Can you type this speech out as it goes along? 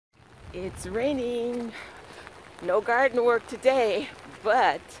It's raining. No garden work today,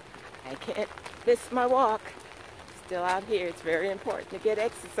 but I can't miss my walk. Still out here. It's very important to get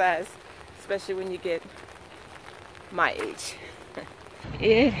exercise, especially when you get my age.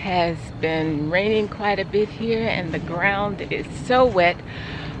 It has been raining quite a bit here and the ground is so wet,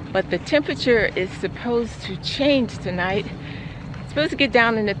 but the temperature is supposed to change tonight. It's supposed to get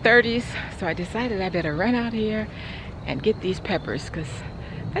down in the 30s, so I decided I better run out here and get these peppers because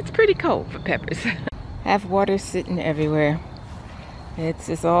that's pretty cold for peppers. I have water sitting everywhere. It's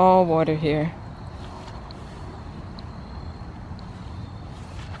just all water here.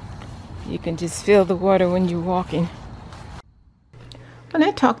 You can just feel the water when you're walking. When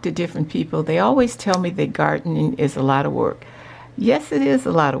I talk to different people, they always tell me that gardening is a lot of work. Yes, it is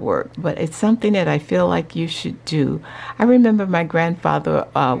a lot of work, but it's something that I feel like you should do. I remember my grandfather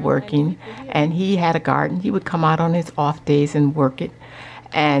working, and he had a garden. He would come out on his off days and work it.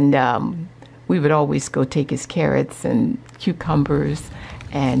 And we would always go take his carrots and cucumbers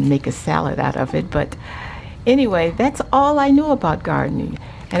and make a salad out of it. But anyway, that's all I knew about gardening.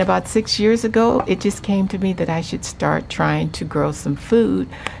 And about 6 years ago, it just came to me that I should start trying to grow some food.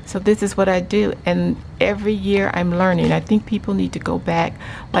 So this is what I do. And every year I'm learning. I think people need to go back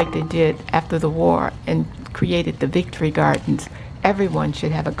like they did after the war and created the victory gardens. Everyone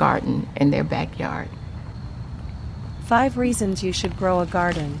should have a garden in their backyard. 5 reasons you should grow a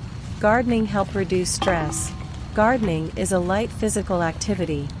garden. Gardening helps reduce stress. Gardening is a light physical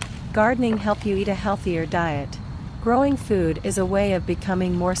activity. Gardening helps you eat a healthier diet. Growing food is a way of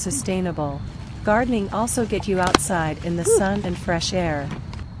becoming more sustainable. Gardening also gets you outside in the sun and fresh air.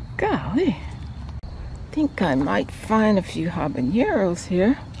 Golly, I think I might find a few habaneros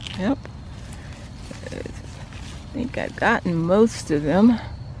here. Yep, I think I've gotten most of them.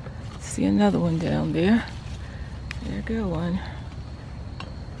 See another one down there. There go one.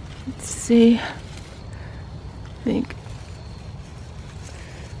 Let's see. I think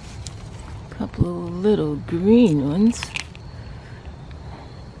a couple of little green ones.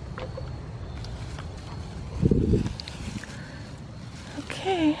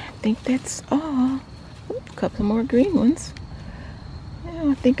 Okay, I think that's all. Oop, a couple more green ones.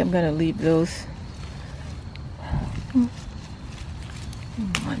 Yeah, I think I'm gonna leave those.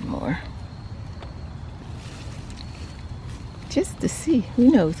 One more. Just to see, who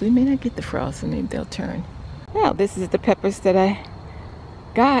knows, we may not get the frost and maybe they'll turn. Well, this is the peppers that I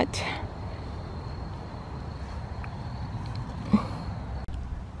got.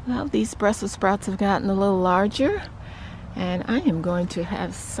 Well, these Brussels sprouts have gotten a little larger, and I am going to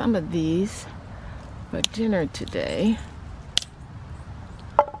have some of these for dinner today.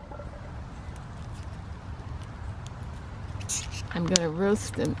 I'm going to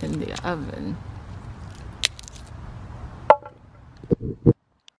roast them in the oven.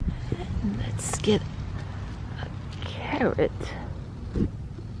 And let's get a carrot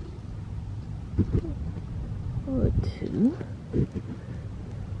or two.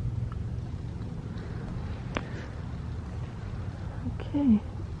 Okay.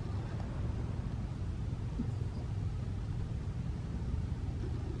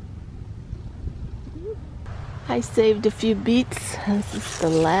 I saved a few beets. This is the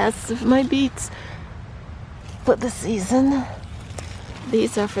last of my beets for the season.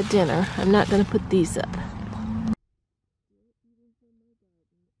 These are for dinner. I'm not going to put these up.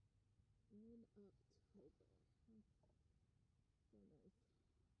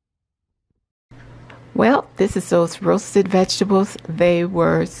 Well, this is those roasted vegetables. They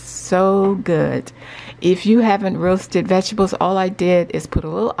were so good. If you haven't roasted vegetables, all I did is put a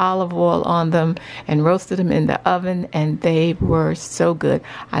little olive oil on them and roasted them in the oven, and they were so good.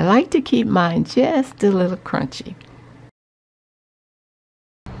 I like to keep mine just a little crunchy.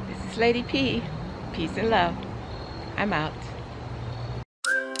 This is Lady P. Peace and love. I'm out.